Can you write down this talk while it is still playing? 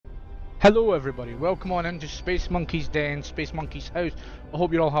Hello everybody, welcome on into Space Monkey's Den, Space Monkey's house. I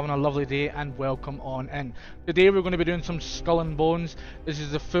hope you're all having a lovely day and welcome on in. Today we're going to be doing some Skull and Bones. This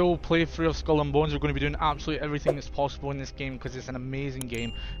is the full playthrough of Skull and Bones. We're going to be doing absolutely everything that's possible in this game because it's an amazing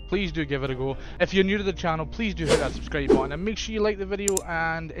game. Please do give it a go. If you're new to the channel, please do hit that subscribe button and make sure you like the video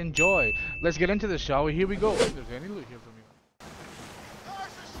and enjoy. Let's get into this, shall we? Here we go. If there's any loot here for me.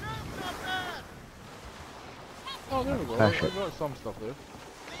 Oh, there we go. I've got some stuff there.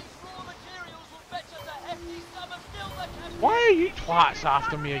 Why are you twats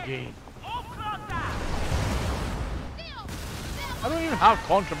after me again? I don't even have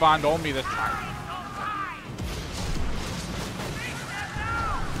contraband on me this time.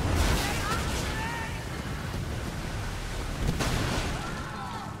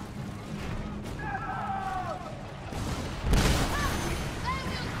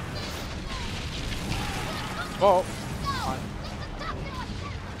 Oh.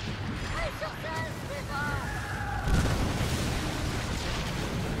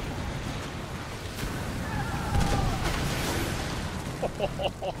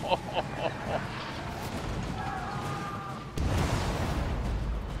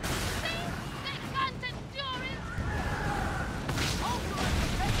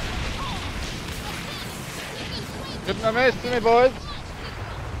 Couldn't have missed me, boys.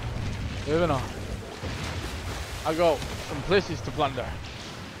 Moving on. I got some places to plunder.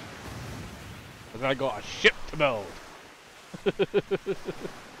 Because I got a ship to build.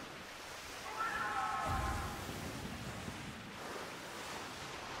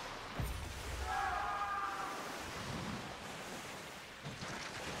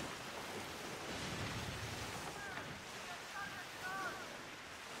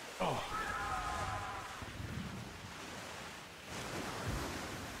 Oh.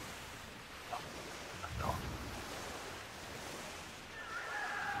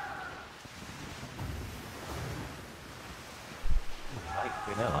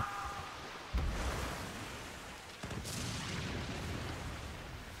 Vanilla.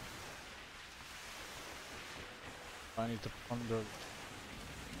 I need to plunder.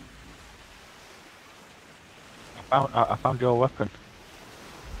 I found your weapon.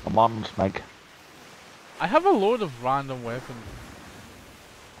 A modern Meg. I have a load of random weapons.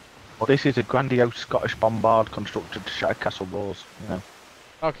 Well, this is a grandiose Scottish bombard constructed to shatter castle walls, you know.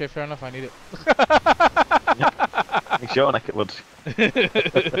 Okay, fair enough, I need it. It's your neck of woods.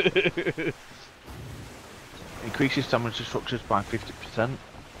 Increases damage to structures by 50%.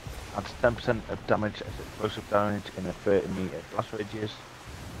 Adds 10% of damage as explosive damage in a 30-meter blast radius.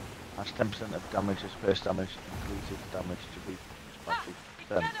 Adds 10% of damage as burst damage. Increases damage to be by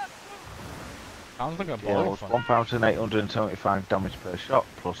 50%. Sounds like a Deals 1,875 damage per shot,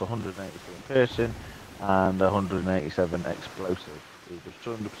 plus 183 in person, and 187 explosive. It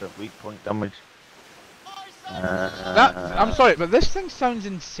does 200% weak point damage. I'm sorry, but this thing sounds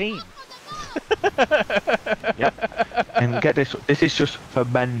insane. Yep. And get this, this is just for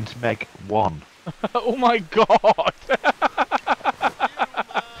men's Meg 1. Oh my god!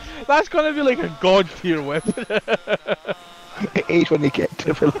 That's gonna be like a god tier weapon. It is when you get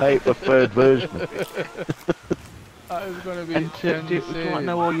to the third version of it. That is gonna be And do you want to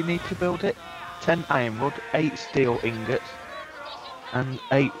know all you need to build it? 10 iron wood, 8 steel ingots, and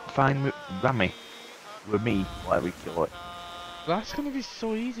 8 fine rammy. Rami, whatever you call it. That's gonna be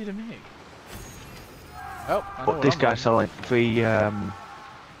so easy to make. Oh, I know But this I'm guy's going. selling 3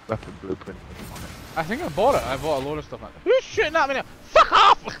 weapon blueprint. I think I bought it. I bought a load of stuff. Who's shooting at me now? Fuck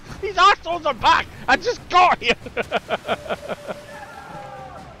off! These assholes are back! I just got here! I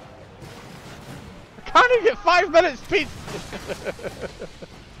can't even get 5 minutes, Pete!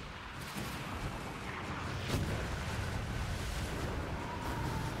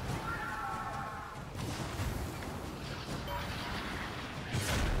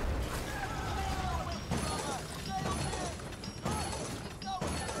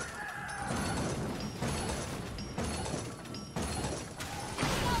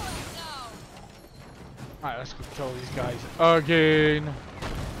 Alright, let's go kill these guys again.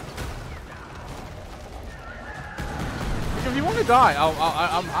 If you want to die,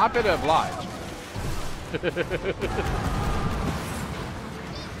 I'm happy to oblige.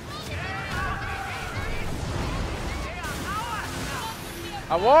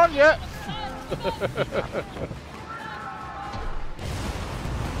 I warn you.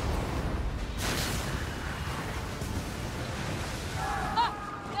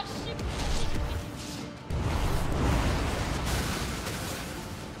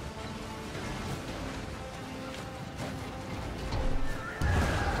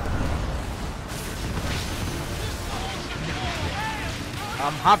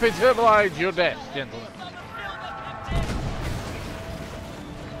 I'm happy to oblige your desk, gentlemen.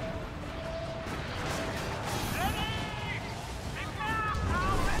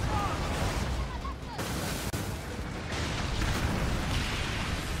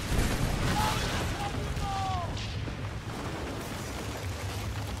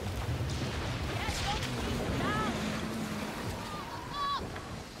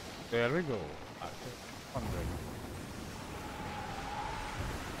 There we go. Plundering.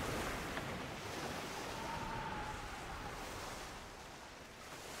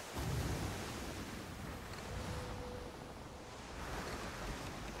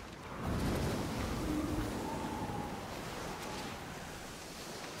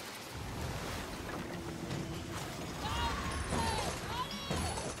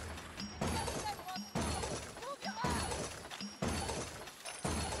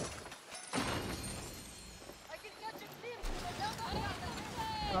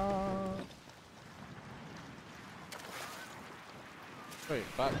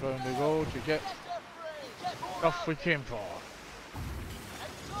 Right, back round we go to get stuff we came for.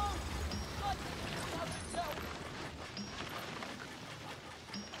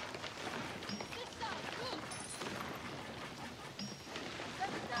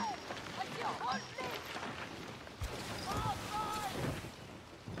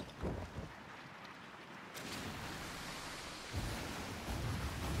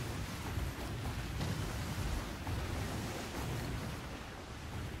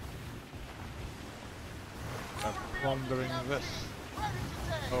 Plundering this.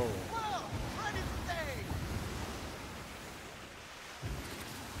 Oh.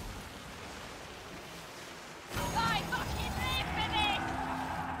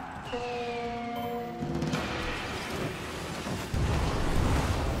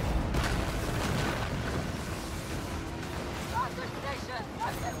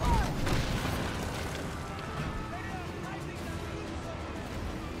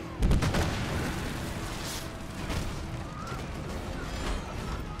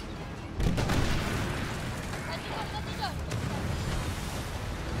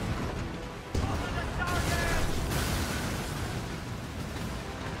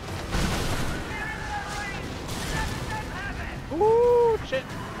 Ooh, shit!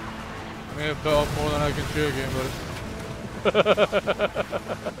 I may have bit off more than I can chew again, but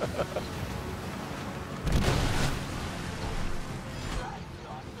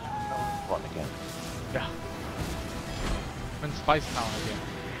One again. yeah. I'm in Spice Town again.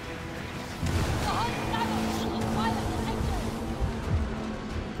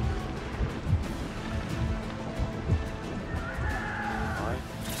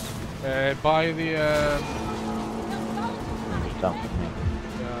 By the Down with me.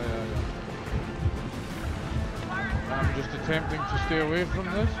 yeah. I'm just attempting to stay away from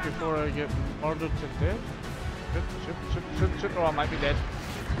this before I get murdered to death. Shit. Oh, I might be dead.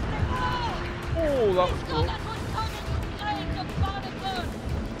 Oh, that was cool.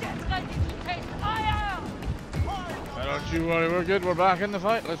 Don't you worry, we're good. We're back in the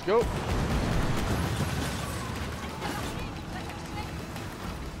fight. Let's go.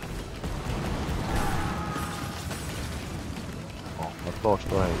 Force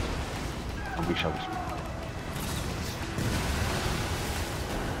blade. And we shall. If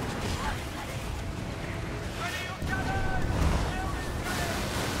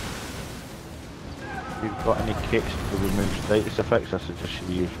you've got any kits to remove status effects, I suggest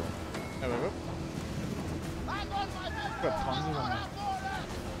you use one. There we go. Got tons of them.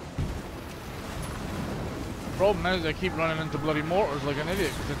 Problem is, I keep running into bloody mortars like an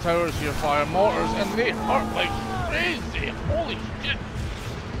idiot because the towers here fire mortars and they hurt like crazy. Holy shit!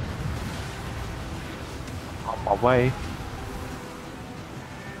 On my way.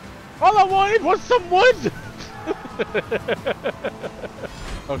 All I wanted was some wood!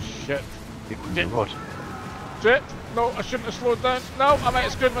 Oh shit. Shit! No, I shouldn't have slowed down. No, I might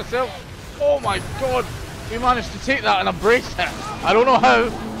have screwed myself. Oh my god! We managed to take that and embrace it. I don't know how.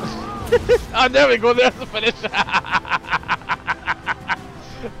 Oh, there we go, there's the finish.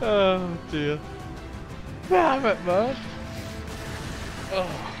 Oh dear. Damn it, man. Oh.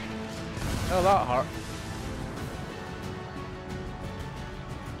 Oh, that hurt.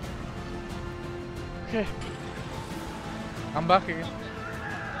 Okay. I'm back again.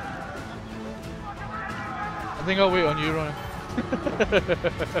 I think I'll wait on you, Ronnie.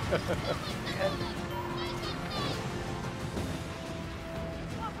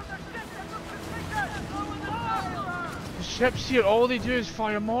 The ships here, all they do is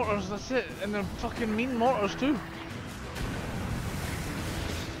fire mortars, that's it. And they're fucking mean mortars too.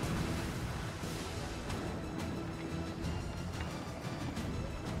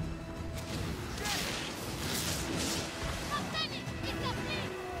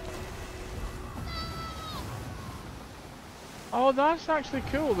 Oh, that's actually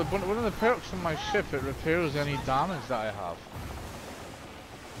cool. One of the perks on my ship, it repairs any damage that I have.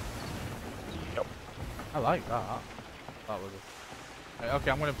 Yep. I like that. That was it. Right,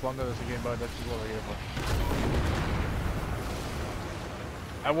 okay, I'm going to plunder this again, but this is what we're here for.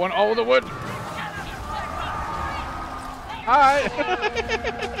 I want all the wood! Hi!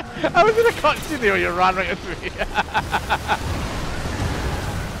 I was in a cutscene there, you ran right into me.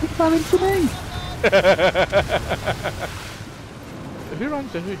 What's happening to me? Who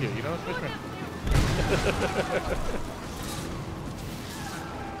runs to who here? You know, it's me.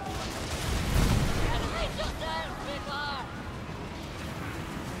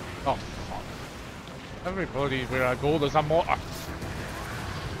 Oh, fuck. Everybody, where I go, there's a mortar.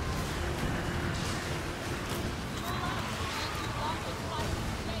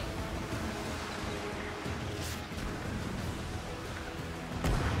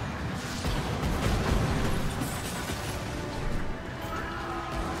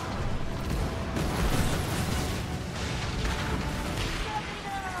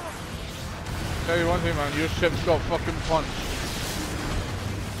 Tell you one thing, man, your ship's got fucking punch.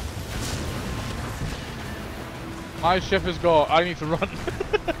 My ship has got, I need to run.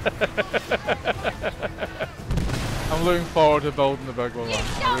 I'm looking forward to building the big one, man.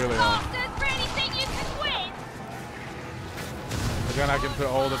 I really am. But then I can put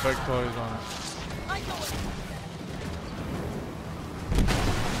all the big toys on it.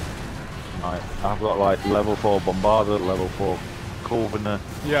 Right, I've got like level 4 bombarder, level 4 culvener.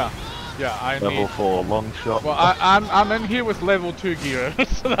 Yeah, I need. Level 4 long shot. Well, I'm in here with level 2 gear,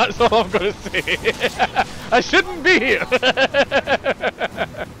 so that's all I'm gonna say. I shouldn't be here.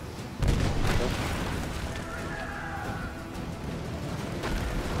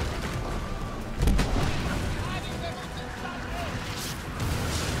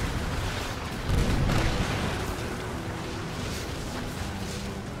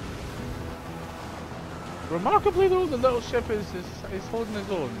 Remarkably though, the little ship is holding its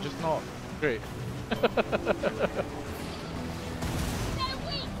own, just not great.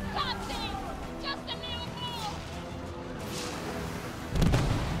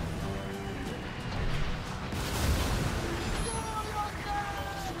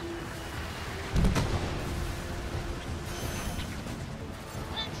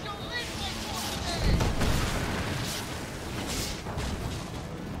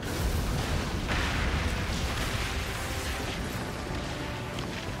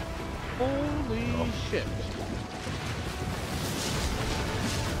 Holy shit.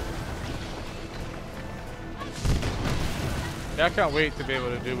 Yeah, I can't wait to be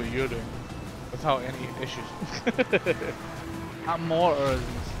able to do what you're doing without any issues. That mortar is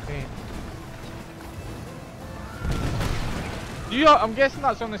insane. I'm guessing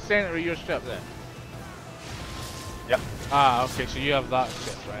that's on the center of your ship then? Yep. Ah, okay, so you have that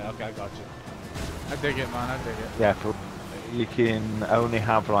ship, right? Okay, I got you. I dig it, man, I dig it. Yeah, you can only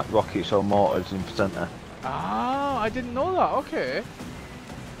have like rockets or mortars in center. Ah, I didn't know that, okay.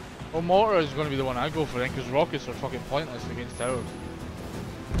 Well, mortar is going to be the one I go for then, because rockets are fucking pointless against towers.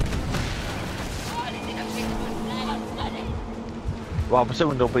 Well, I'm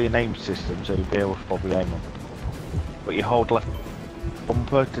assuming there'll be a name system, so you'll be able to probably aim them. But you hold left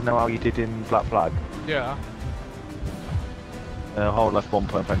bumper to know how you did in Black Flag. Yeah. Hold left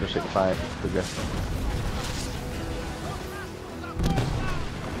bumper and then just hit the fire trigger.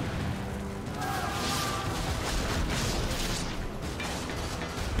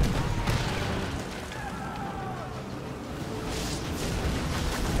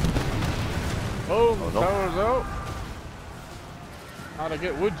 Boom, Oh, no. towers out. How to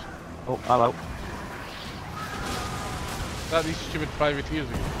get wood? Oh, hello. That these stupid privateers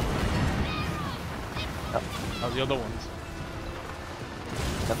again. Yep. How's the other ones?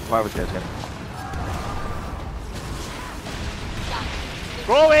 That's why we're getting.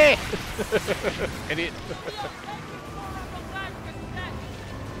 Go away! Idiot.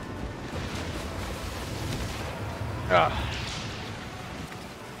 Ah.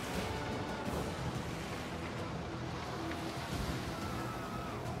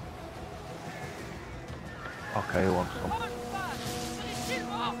 Okay, who wants some?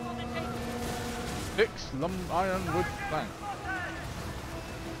 6 iron wood plank.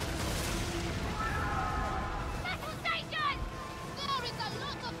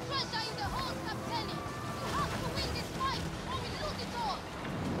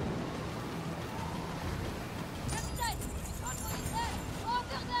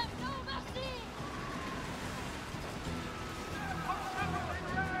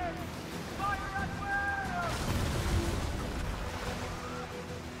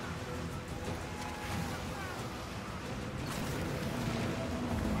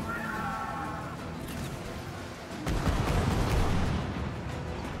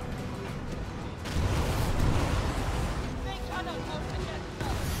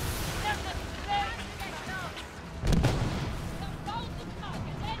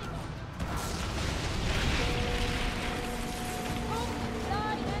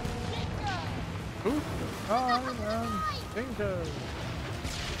 Cruise time and danger.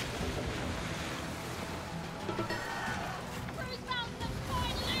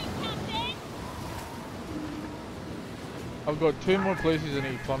 I've got 2 more places I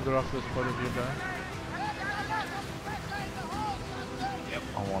need to plunder after this point of view, guys. Yep,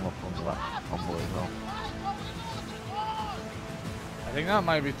 I want to plunder that combo as well. I think that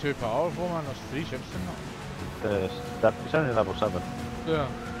might be too powerful, man. There's 3 ships in that. It's only level 7. Yeah.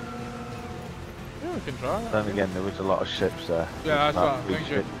 Yeah, we can try that. Then again, there was a lot of ships there. Yeah, that's what I'm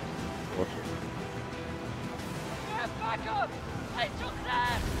thinking. Back up! I took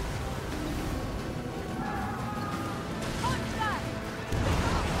that!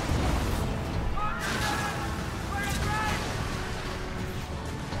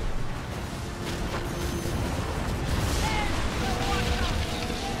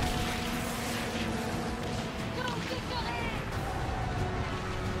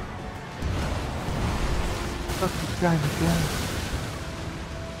 Game again.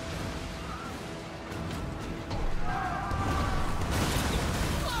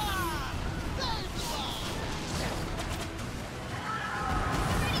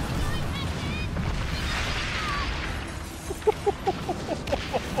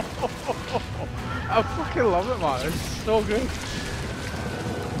 I fucking love it, man. It's so good.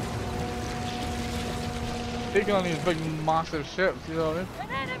 Taking on these big, massive ships, you know what I mean? An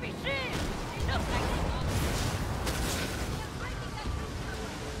enemy ship!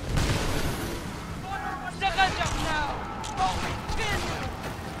 Second jump now! Rolling pin!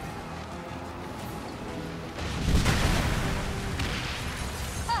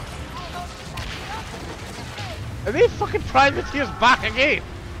 Are they fucking privateers back again?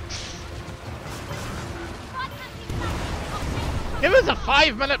 Give us a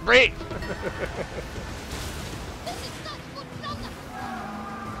 5-minute break!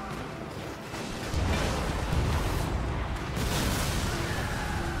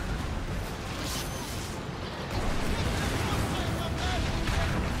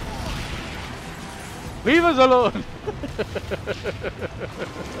 Leave us alone!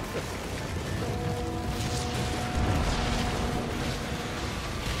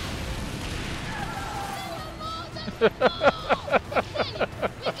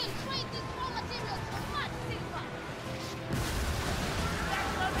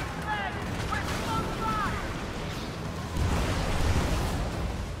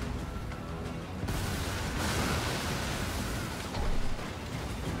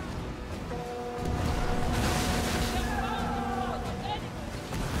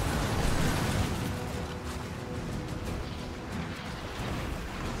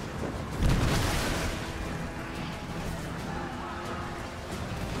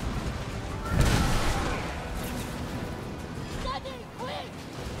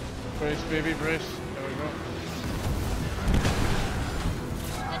 Brace, baby, brace. There we go.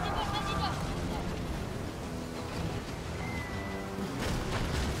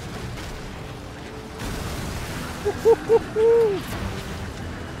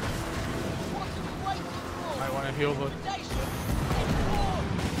 I want to heal this.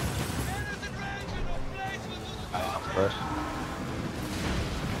 First.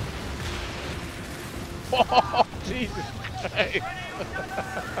 Oh, Jesus Christ.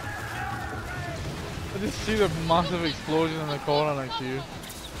 I just see the massive explosion in the corner next to you.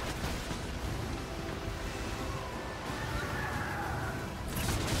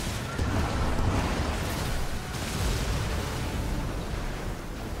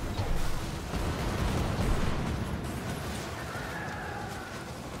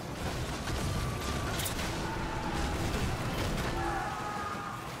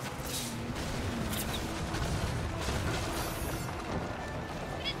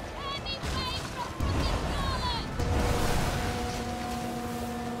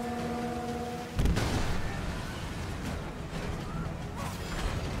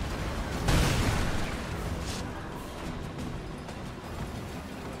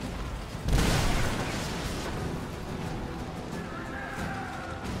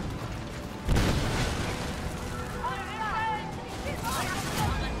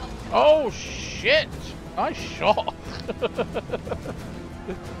 Oh shit! Nice shot!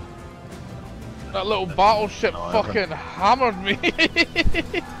 That little battleship fucking hammered me!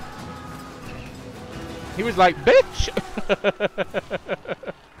 He was like, bitch!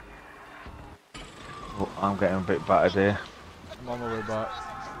 Oh, I'm getting a bit battered here. I'm on my way back.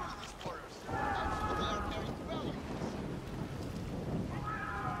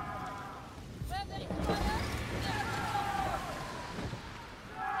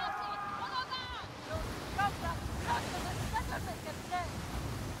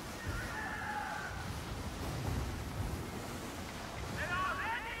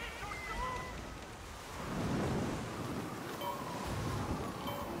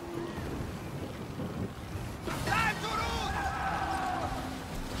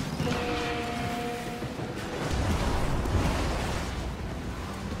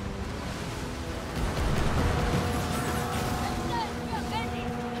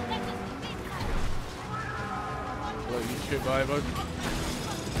 Goodbye, bud.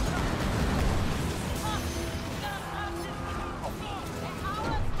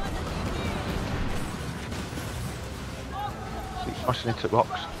 Keep smashing into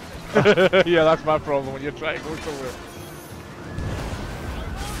rocks. Yeah, that's my problem when you're trying to go somewhere.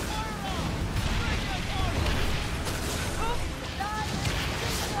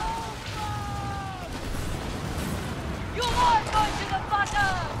 You are going to the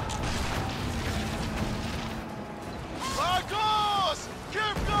bottom! Marcos!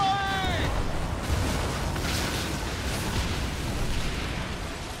 Keep going!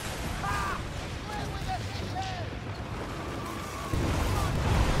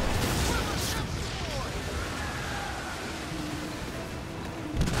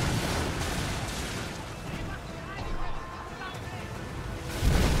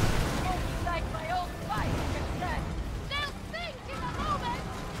 Like my old fight, said. They'll think in a moment!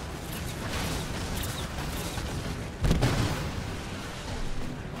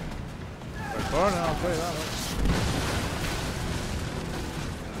 They're burning, I'll tell you that much.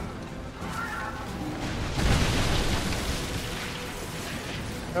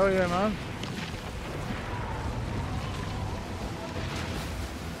 Hell yeah, man.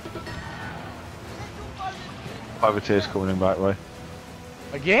 Privateers coming in back way.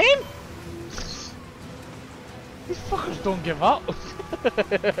 Again? These fuckers don't give up.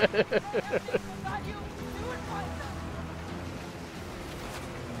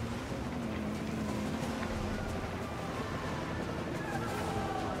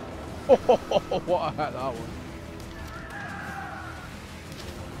 What a hit that one.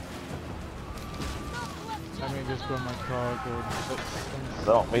 Let me just go in my car, go and fix things.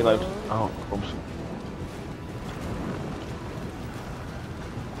 Don't reload. Oh, crumbs.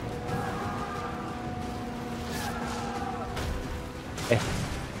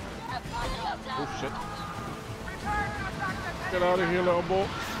 Oh shit. Get out of here, little boat.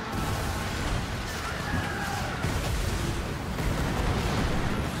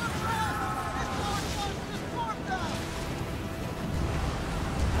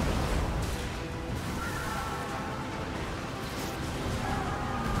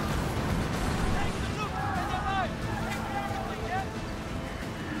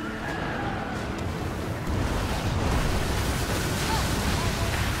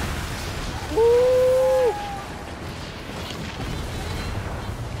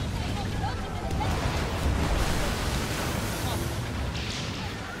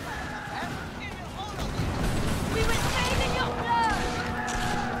 We were saving your blood!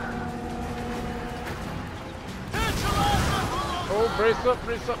 Oh, brace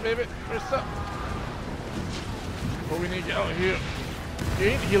up, baby, brace up. But we need to get out of here. You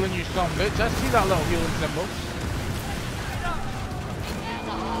ain't healing, you son bitch. I see that little healing symbol.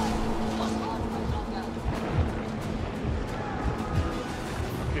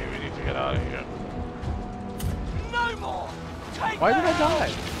 Okay, we need to get out of here. No more! Take Why did I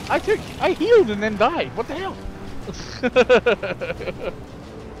die? I healed and then died. What the hell?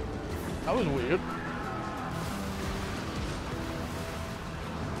 That was weird.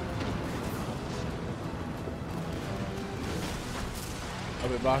 I'll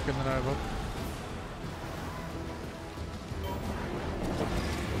be back in the now, bud.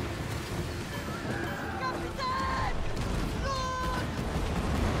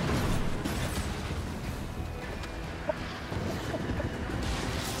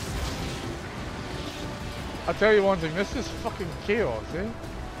 I'll tell you one thing, this is fucking chaos, eh?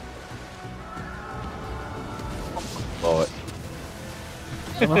 Right.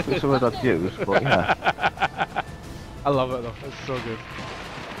 I don't know if it's a word I'd use, but yeah. I love it though, it's so good.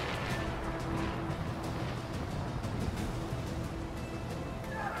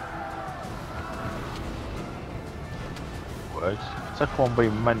 Words. Second one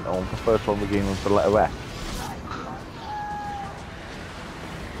being mental, the first one beginning with the letter F.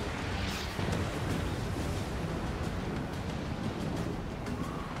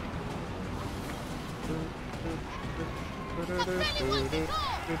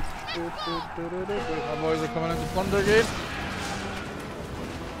 My boys are coming into Plundering.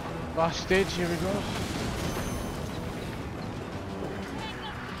 Last stage, here we go.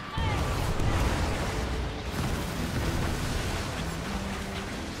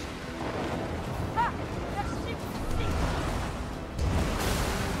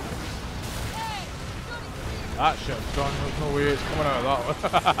 That shit's done, there's no way it's coming out of that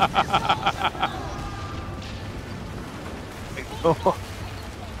one.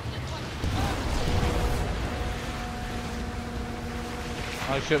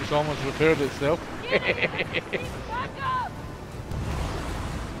 My ship's almost repaired itself. Back up!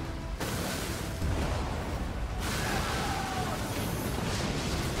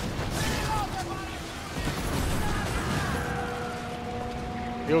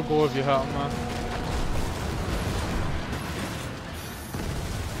 You'll go if you hit him, man.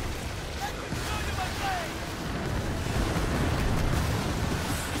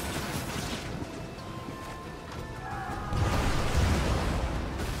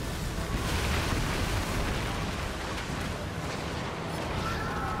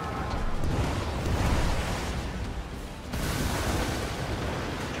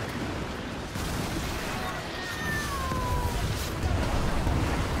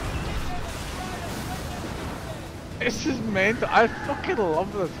 This is mental. I fucking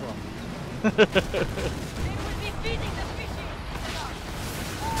love this one. They will be feeding the species.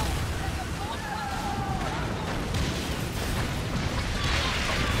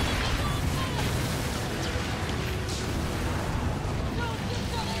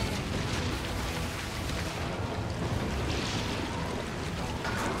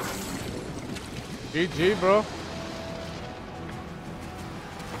 GG, bro.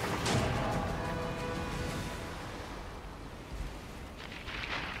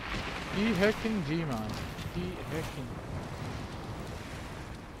 Heckin' G, man. Heckin'.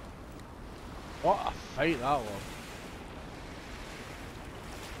 What a fight that was.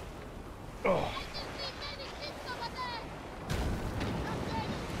 Oh.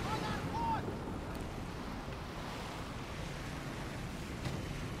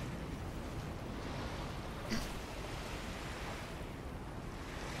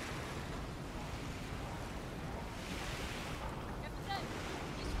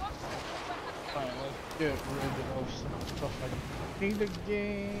 Get rid of some stuff I need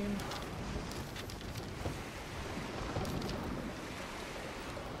again.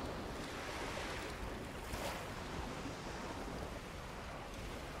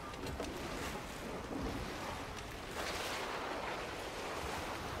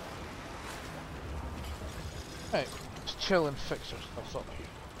 Hey, just chill and fix your stuff up here.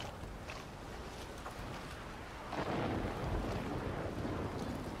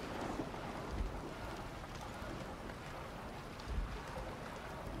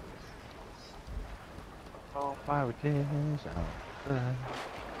 Pirates out.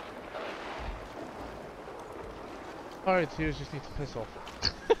 Pirateers just need to piss off.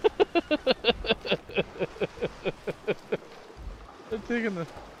 They're taking the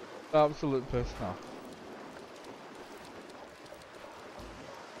absolute piss now.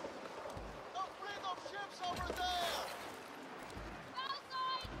 Don't bring those ships over there!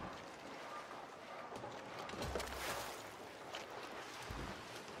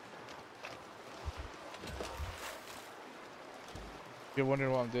 If you're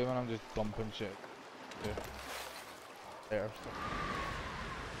wondering what I'm doing, I'm just dumping shit. Yeah. There.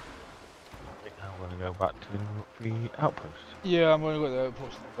 I'm going to go back to the outpost. Yeah, I'm going to go to the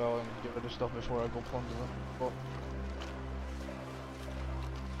outpost as well and get rid of stuff before I go plunder them. But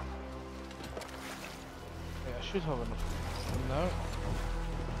yeah, I should have enough. No.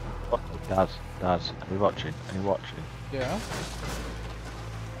 What? Daz, are you watching? Are you watching? Yeah.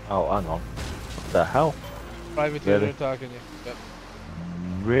 Oh, hang on. What the hell? Privateer Really? attacking you. Yep.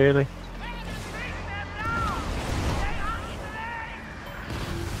 Really?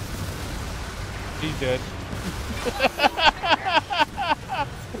 He's dead. This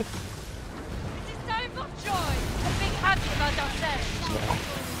is time for joy. A big happy about ourselves.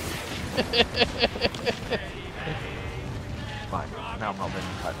 Right, now I'm not being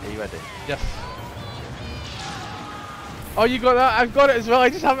attacked. Are you ready? Yes. Oh, you got that? I've got it as well. I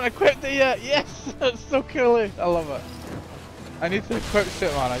just haven't equipped it yet. Yes, that's so cool. I love it. I need to equip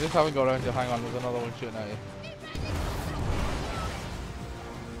shit, man. I just haven't got around to. Hang on, there's another one shooting at you.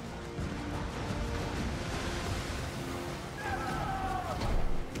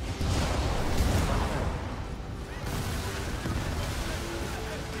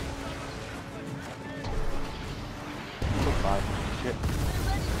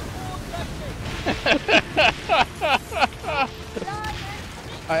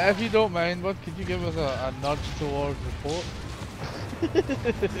 If you don't mind, bud, could you give us a nudge towards the port?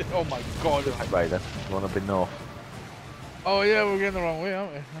 Oh my god. Right then, you want to be north? Oh yeah, we're going the wrong way,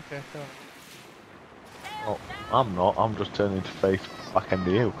 aren't we? Okay, cool. Oh, I'm not, I'm just turning to face back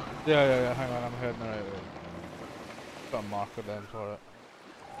into you. Yeah, hang on, I'm heading the right way. Got a marker then for it.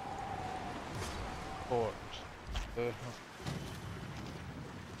 Port.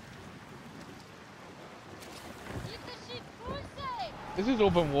 This is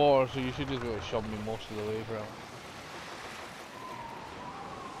open water, so you should just be able to shove me most of the way, bro.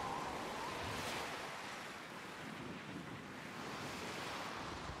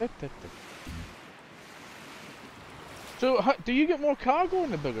 So, do you get more cargo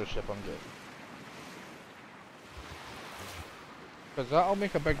in the bigger ship I'm getting? Because that'll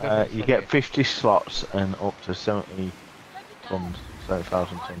make a big difference You for get me. 50 slots and up to 70 tons,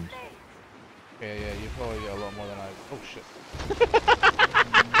 70,000 tons. Yeah, yeah, you probably get a lot more than I. Oh shit.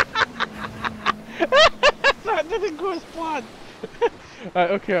 That didn't go as planned!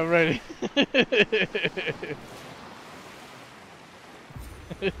 Right, okay, I'm ready.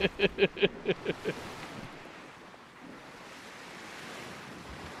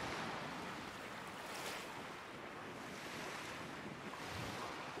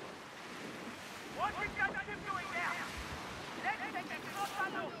 What is that ship doing there? Let's take a closer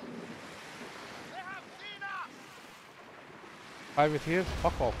look. They have seen us. Privateers?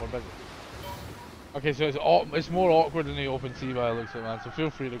 Fuck off, we're busy. Okay, so it's more awkward in the open sea by the looks of it, man, so feel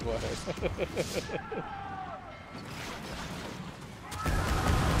free to go ahead.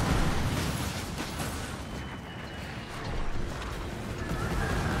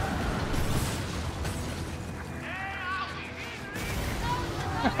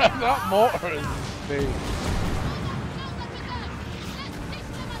 That mortar is insane.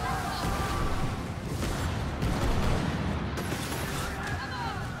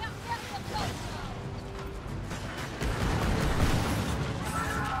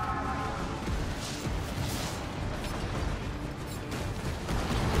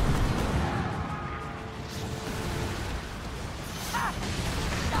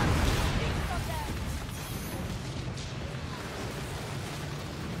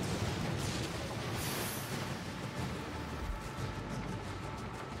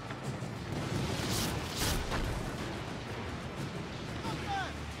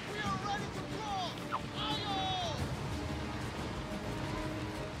 We are ready to cross. Aye-oh!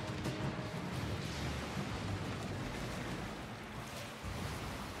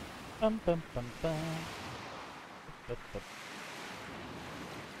 Bum, bum, bum, bum. Bup, bup.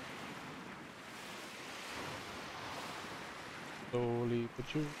 Slowly but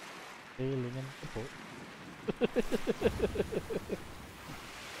surely sailing in the port.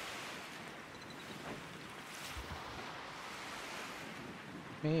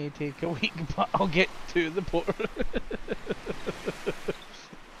 May take a week, but I'll get to the port.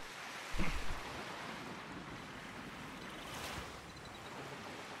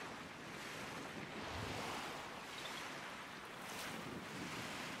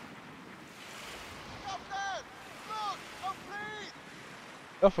 Captain! Look! A fleet!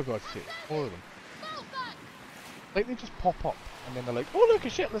 Oh, for God's sake, more of them. Like they just pop up and then they're like, oh look a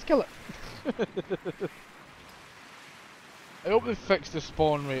shit, let's kill it. I hope they fix the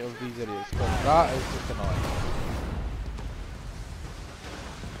spawn rate of these idiots, because that is just annoying.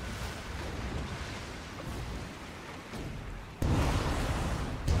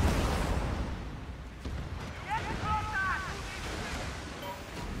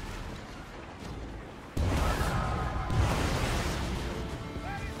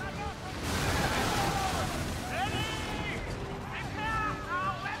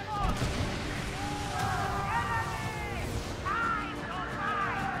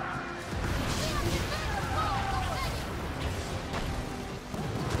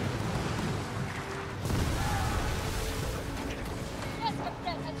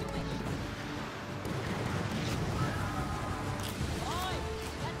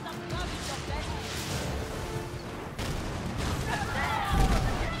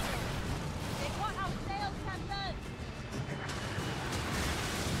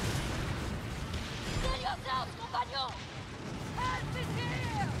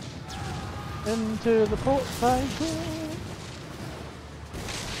 Into the port side.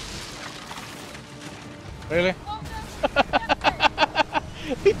 Really?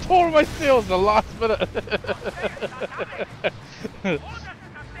 He tore my sails the last minute.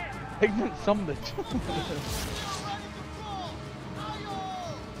 Ignorant some bitch. We are ready to cross.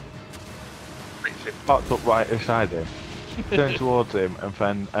 Aye-oh! It parked up right beside him, turned towards him, and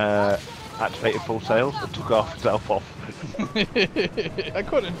then activated full sails and took herself off. I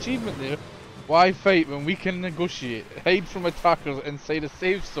got an achievement there. Why fight when we can negotiate? Hide from attackers inside a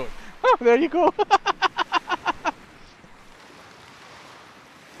safe zone. Oh, there you go.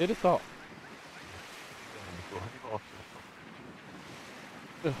 Who'd have thought?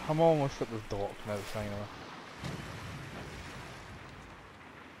 Ugh, I'm almost at the dock now, finally.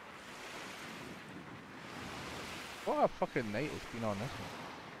 What a fucking night it's been on this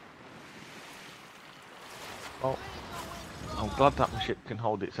one. Well, I'm glad that my ship can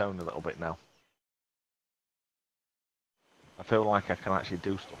hold its own a little bit now. I feel like I can actually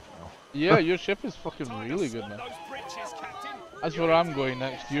do stuff now. Yeah, your ship is fucking really good now. That's where I'm going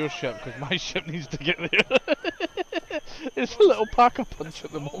next, your ship, because my ship needs to get there. It's a little pack-a-punch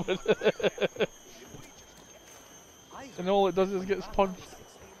at the moment. And all it does is gets punched.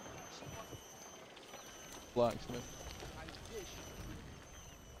 Blacksmith.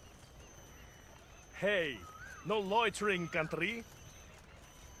 Hey, no loitering, country.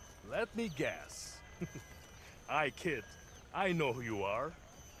 Let me guess. I kid. I know who you are.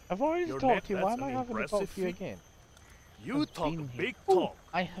 I've already Your talked to you. net, Why that's am I an having to talk impressive to you feat. again? You I've talk been a here. big Ooh, talk.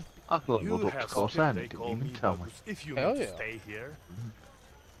 I have. I thought You we'd up have to course something then, they didn't call even me tell me. bogus if you Hell need to yeah. stay here.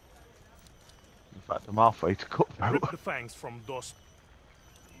 In fact, I'm halfway to cut Rip out. the fangs from those.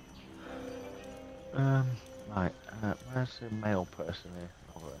 Right, where's the male person here?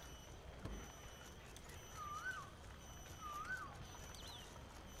 Over there.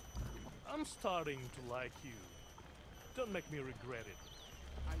 I'm starting to like you. Don't make me regret it.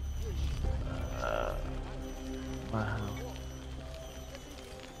 Wow.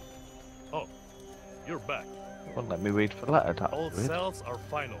 Oh, you're back. Wouldn't let me read the letter, that's All weird. cells are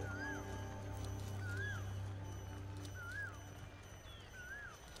final.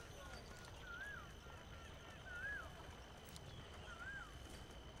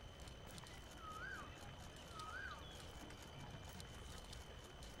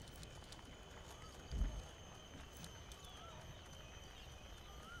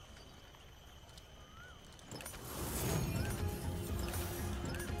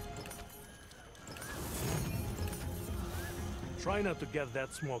 Try not to get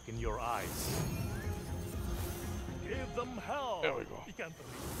that smoke in your eyes. Give them hell. There we go. You can't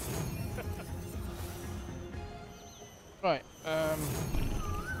Right.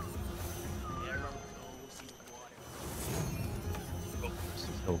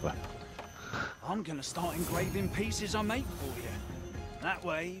 It's over. I'm gonna start engraving pieces I make for you. That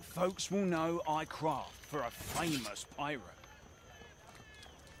way, folks will know I craft for a famous pirate.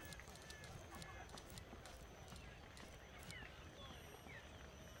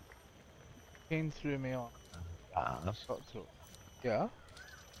 Came through me on. That's Got through. Yeah.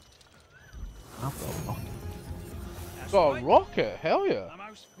 I've got a rocket. That's Got a right. rocket. Hell yeah. The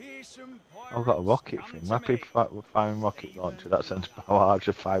most fearsome I've got a pirates rocket come thing. to My me. people were firing rocket launcher. That sends power out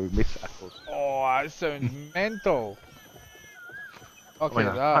of firing missiles. Oh, that sounds mental. I Okay, mean,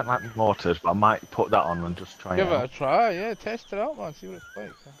 I that. quite like mortars, but I might put that on and just try Give it it out. a try. Yeah, test it out, man. See what it's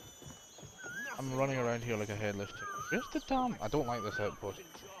like. I'm running around here like a headless chicken. Where's the damn? I don't like this outpost.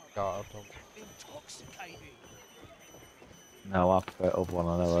 God, I don't. Intoxicating. No, I prefer the other one.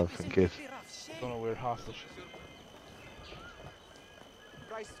 I know everything is. Don't know where half the shit.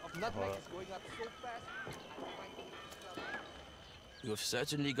 Price of nutmeg Alright. is going up so fast. You have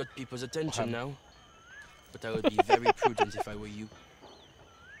certainly got people's attention Um. now, but I would be very prudent if I were you.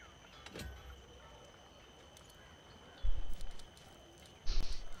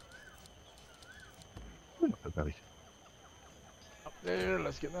 Up there,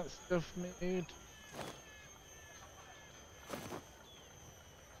 let's get that stuff made.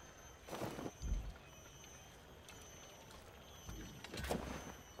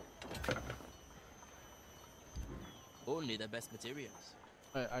 Only the best materials.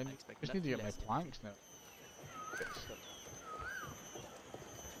 I expect just need to get my nothing less. planks now. Yes.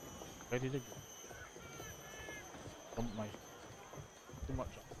 Ready to go. Dump my too much.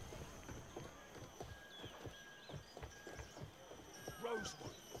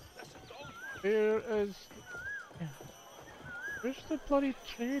 Rosewood. That's a gold mine. Where is? Yeah. Where's the bloody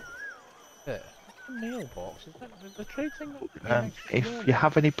trade? There. The mailbox. Is that the trade thing? That next to the If you mailbox?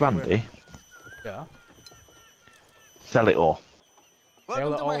 have any brandy, Yeah. sell it all.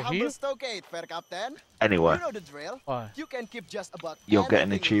 Welcome it to my all humble here? stockade, fair captain. Anyway, You know the drill. Why? You can keep just about you'll get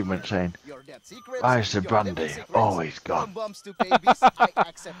an anything in achievement here. saying, Your dead secrets, "Where's the your brandy? living secrets, Oh, it's from gone." bombs to babies, I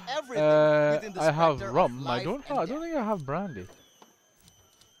accept everything within the I have specter of rum. I life don't. and I don't death. think I have brandy.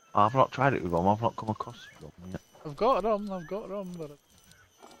 I've not tried it with rum. I've not come across rum yet. I've got rum. I've got rum, but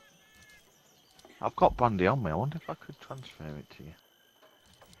I've got brandy on me. I wonder if I could transfer it to you.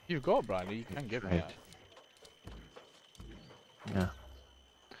 you've got brandy. You can give me Trade. that. Yeah.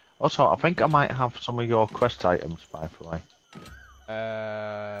 Also, I think I might have some of your quest items, by the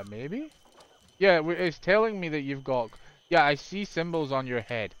way. Maybe? Yeah, it's telling me that you've got... Yeah, I see symbols on your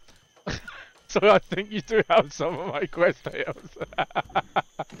head. So I think you do have some of my quest items.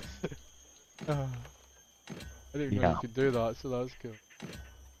 I didn't know Yeah. you could do that, so that's cool.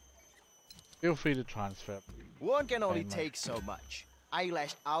 Feel free to transfer. One can only Fine, mate. take so much. I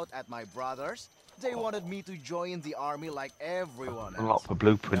lashed out at my brothers. They wanted me to join the army like everyone A lot else. for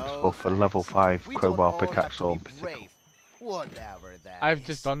blueprints No for level 5 We don't crowbar all pickaxe have or to be brave. Whatever that I've is.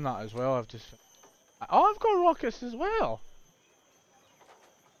 just done that as well. Oh, I've got rockets as well.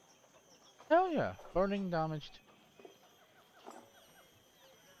 Hell yeah. Burning damage.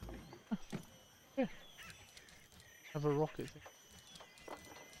 Have a rocket thing.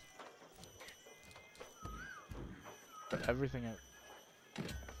 Put everything out.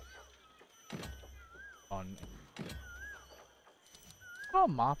 On. Oh,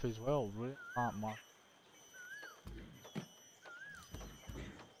 map as well. Really map.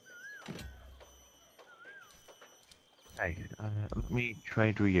 Hey, let me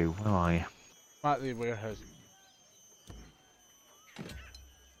trade with you. Where are you? I'm at the warehouse.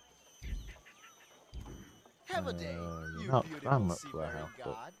 Have a day, you're you not beautiful from seafaring warehouse, but-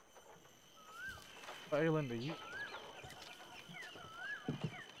 god. What island are you?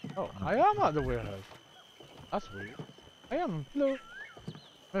 Oh, I am at the warehouse. That's weird. I am. Hello.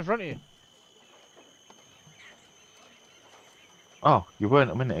 I'm in front of you. Oh, you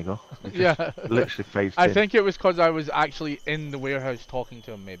weren't a minute ago. You just Yeah. literally phased I in. think it was because I was actually in the warehouse talking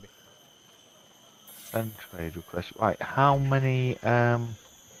to him, maybe. Send trade request. Right, how many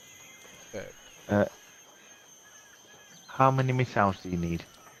how many missiles do you need?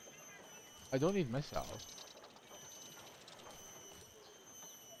 I don't need missiles.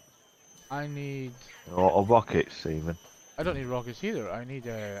 I need. Or rockets even? I don't need rockets either. I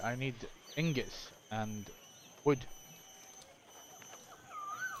need ingots and wood.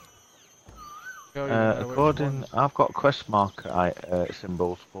 Tell you know which According, ones. I've got quest marker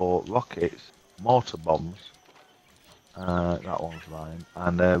symbols for rockets, mortar bombs. That one's mine,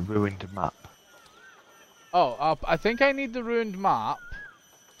 and a ruined map. Oh, I think I need the ruined map.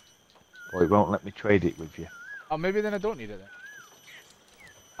 Well, it won't let me trade it with you. Oh, maybe then I don't need it then.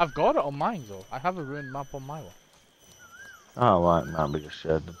 I've got it on mine though. I have a ruined map on my one. Oh right, might be just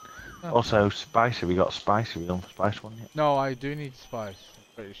shared them. Oh. Also, spice. Have you got spice? Have you done spice one yet? No, I do need spice. I'm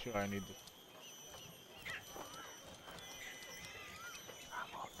pretty sure I need this.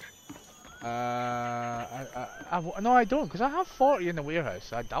 No, I don't, because I have 40 in the warehouse.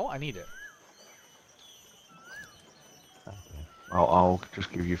 So I doubt I need it. I'll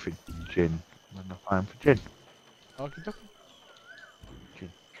just give you for gin when I find for gin. Okay, okay. Gin.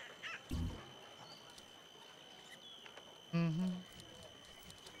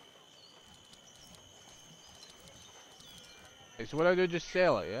 Okay, so what I do, just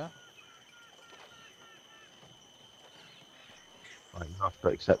sell it, yeah? Right, you have to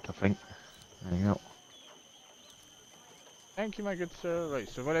accept, I think. There you go. Thank you, my good sir. Right,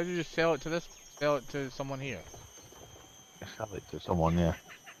 so what I do, just sell it to this, sell it to someone here. Sell it to someone, yeah.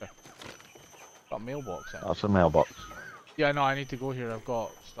 Got a mailbox out. That's a mailbox. Yeah, no, I need to go here. I've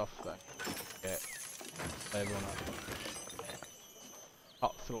got stuff that I get. Everyone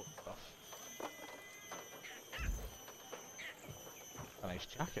cutthroat stuff. A nice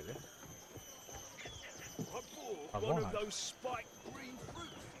jacket there. I I've bought one won of it. those spiked green fruits.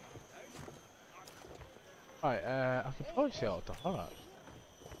 Right, I could probably sell it to her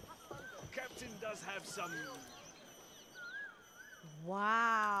actually. Captain does have some.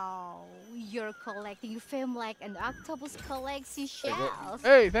 Wow, you're collecting fame like an octopus collects seashells.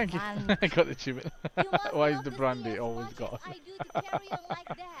 Hey, thank you. Man, I got the achievement. you must Why is love the sea brandy as always much gone? as I do to carry on like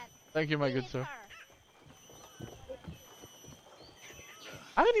that. Thank you, my Give good it sir. her.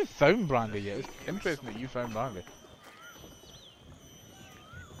 I haven't even found brandy yet. It's interesting that you found brandy.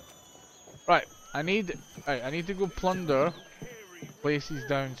 Right, I need to go plunder places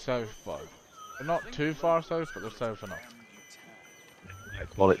down south, but they're not too far south, but they're south enough.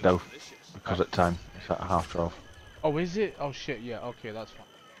 Call it though, because at time it's at 12:30. Oh, is it? Oh shit, yeah, okay, that's fine.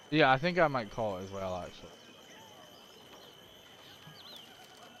 Yeah, I think I might call it as well, actually.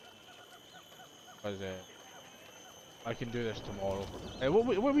 Because I can do this tomorrow.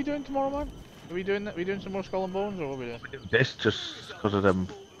 What are we doing tomorrow, man? Are we doing that? We doing some more Skull and Bones, or what are we doing? This just because of them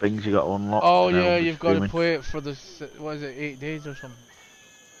things you got to unlock. Oh you know, yeah, with you've got to streaming. play it for the what is it, 8 days or something?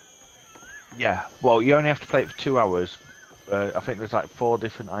 Yeah, well, you only have to play it for 2 hours. I think there's like 4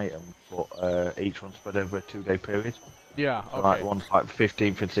 different items, but each one's spread over a 2-day period. Yeah, So okay. like one's like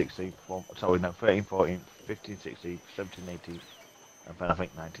 15th and 16th, one, sorry, no, 13th, 14th, 15th, 16th, 17th, 18th, and then I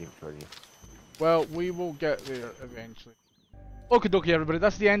think 19th, 20th. Well, we will get there eventually. Okie dokie everybody,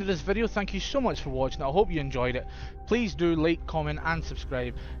 that's the end of this video. Thank you so much for watching. I hope you enjoyed it. Please do like, comment and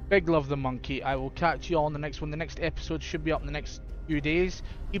subscribe. Big love the monkey. I will catch you all on the next one. The next episode should be up in the next few days.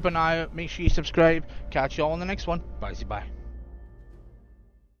 Keep an eye out, make sure you subscribe. Catch you all on the next one. Bye bye.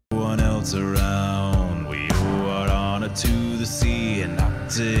 No one else around. We owe our honor to the sea and not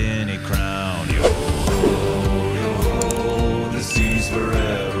to any crown. Yo ho, yo ho, the seas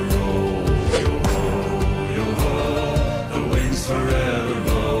forever roll. Yo ho, yo ho, the winds forever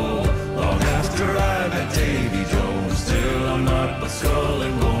blow. Long after I met Davy Jones, still I'm not but skull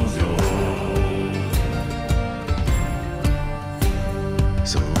and bones. Yo ho.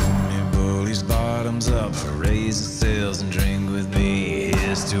 So many bullies bottom comes up, raise the sails and drink with me.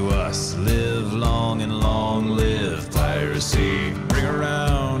 Here's to us, live long and long live piracy. Bring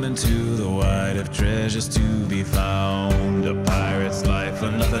around into the white of treasures to be found. A pirate's life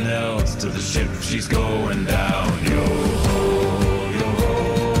or nothing else, to the ship she's going down. Yo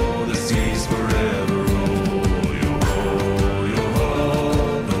ho, the seas forever roll. Yo ho,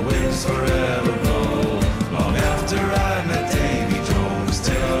 the waves forever roll. Long after I met Davy Jones,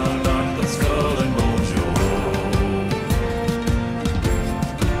 still none but skull and bones. Yo ho,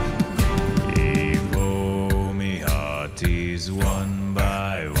 heave-ho, me hearties, one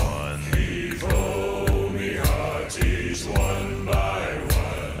by one. Heave-ho, me hearties, one by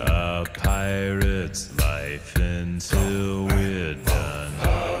one. A pirate's life until we're done.